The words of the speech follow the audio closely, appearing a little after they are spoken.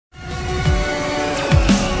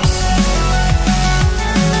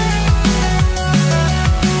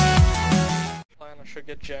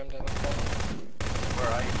jammed in the corner. Where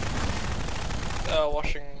are you?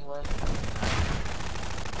 Washing room.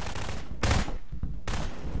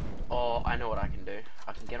 Oh, I know what I can do.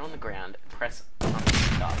 I can get on the ground, press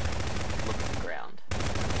stuff, look at the ground,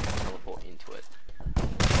 teleport into it.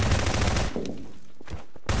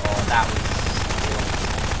 Oh, that was...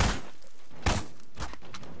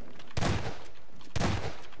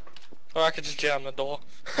 Or I could just jam the door.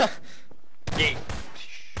 Yeah.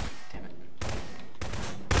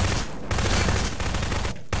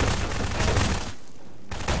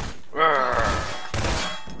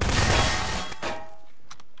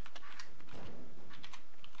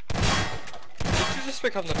 Did you just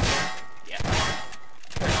become the... Yeah.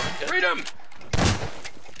 Freedom!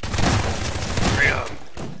 Freedom!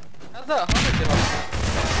 How'd that 100 get on?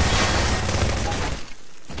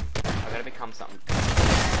 I gotta become something.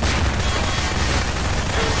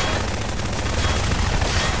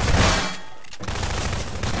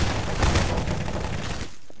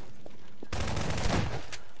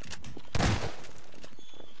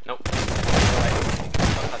 Nope.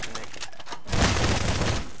 Stop touching me.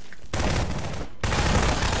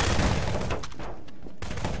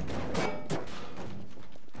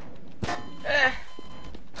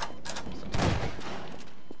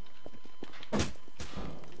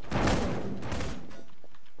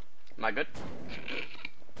 Am I good?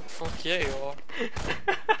 Fuck yeah, you are.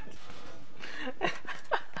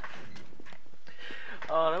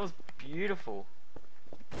 Oh, that was beautiful.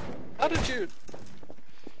 How did you...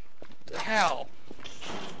 How?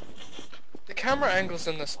 The camera angles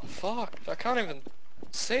in this are fucked. I can't even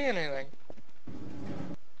see anything.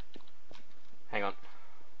 Hang on.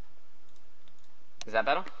 Is that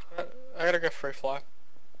better? I gotta go free fly.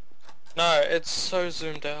 No, it's so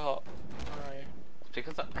zoomed out. Where are you?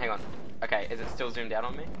 Because hang on. Okay, is it still zoomed out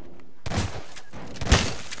on me?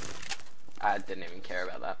 I didn't even care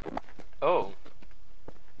about that. Oh.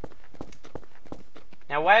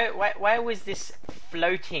 Now why was this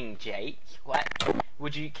floating, Jake? What?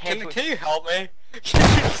 Would you care Can you help me? Can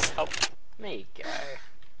you just help me go?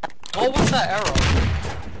 What was that error?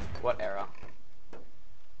 What error?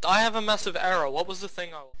 I have a massive error. What was the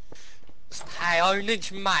thing I... Hey,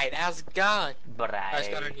 Ownage mate, how's it going? I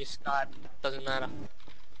just got a new Skype. Doesn't matter.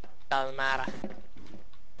 Doesn't matter.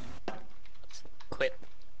 Let's quit.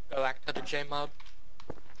 Go back to the J mode.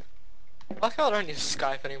 I don't use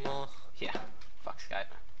Skype anymore. Yeah. Fuck Skype.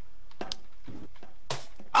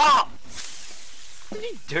 Ah! What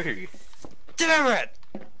did you do? Damn it!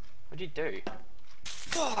 What did you do?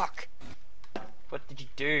 Fuck! What did you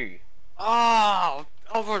do? Oh!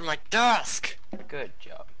 Over at my desk! Good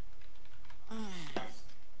job.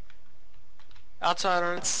 Outside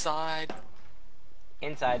or inside?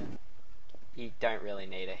 Inside. You don't really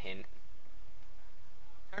need a hint.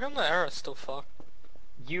 How come the error's still fucked?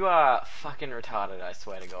 You are fucking retarded, I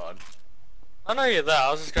swear to God. I know you're there,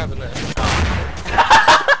 I was just grabbing this.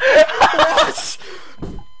 What?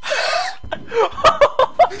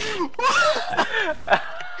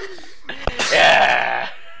 Yeah!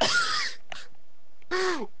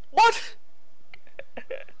 What?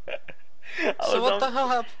 So what the hell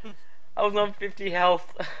happened? I was on 50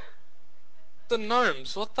 health. The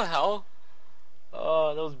gnomes, what the hell?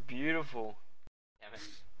 Oh, that was beautiful. Damn it.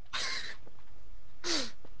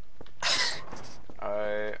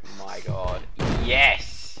 Oh my God.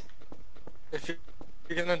 Yes! If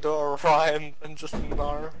you're gonna do a Ryan, then just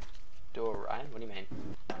no. Do a Ryan? What do you mean?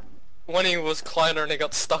 When he was Kleiner and he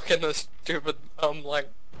got stuck in the stupid, like...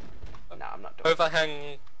 No, I'm not doing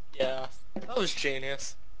overhang... Yeah, that was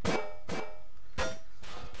genius.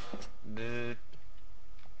 The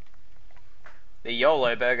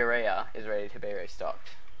YOLO Burgeria is ready to be restocked.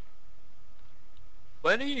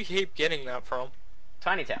 Where do you keep getting that from?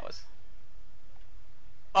 Tiny Towers.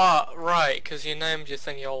 Ah, right, because you named your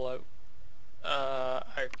thing YOLO.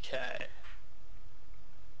 Okay.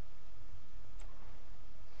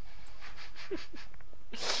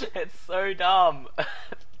 It's so dumb.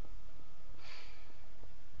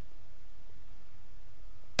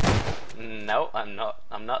 No, I'm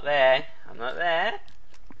not there. I'm not there.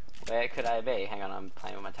 Where could I be? Hang on, I'm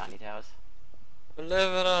playing with my tiny towers. Believe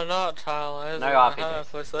it or not, Tyler, no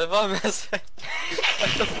RPGs. Leave a message.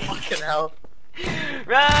 What the fucking hell?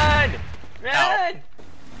 Run! Run!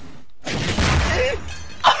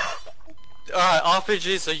 Alright,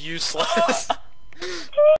 RPGs are useless.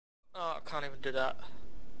 Oh, I can't even do that.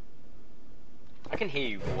 I can hear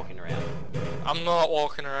you walking around. I'm not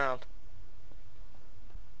walking around.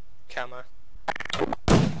 Camo.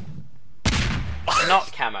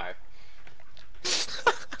 Not camo.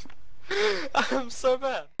 I'm so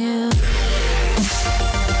bad.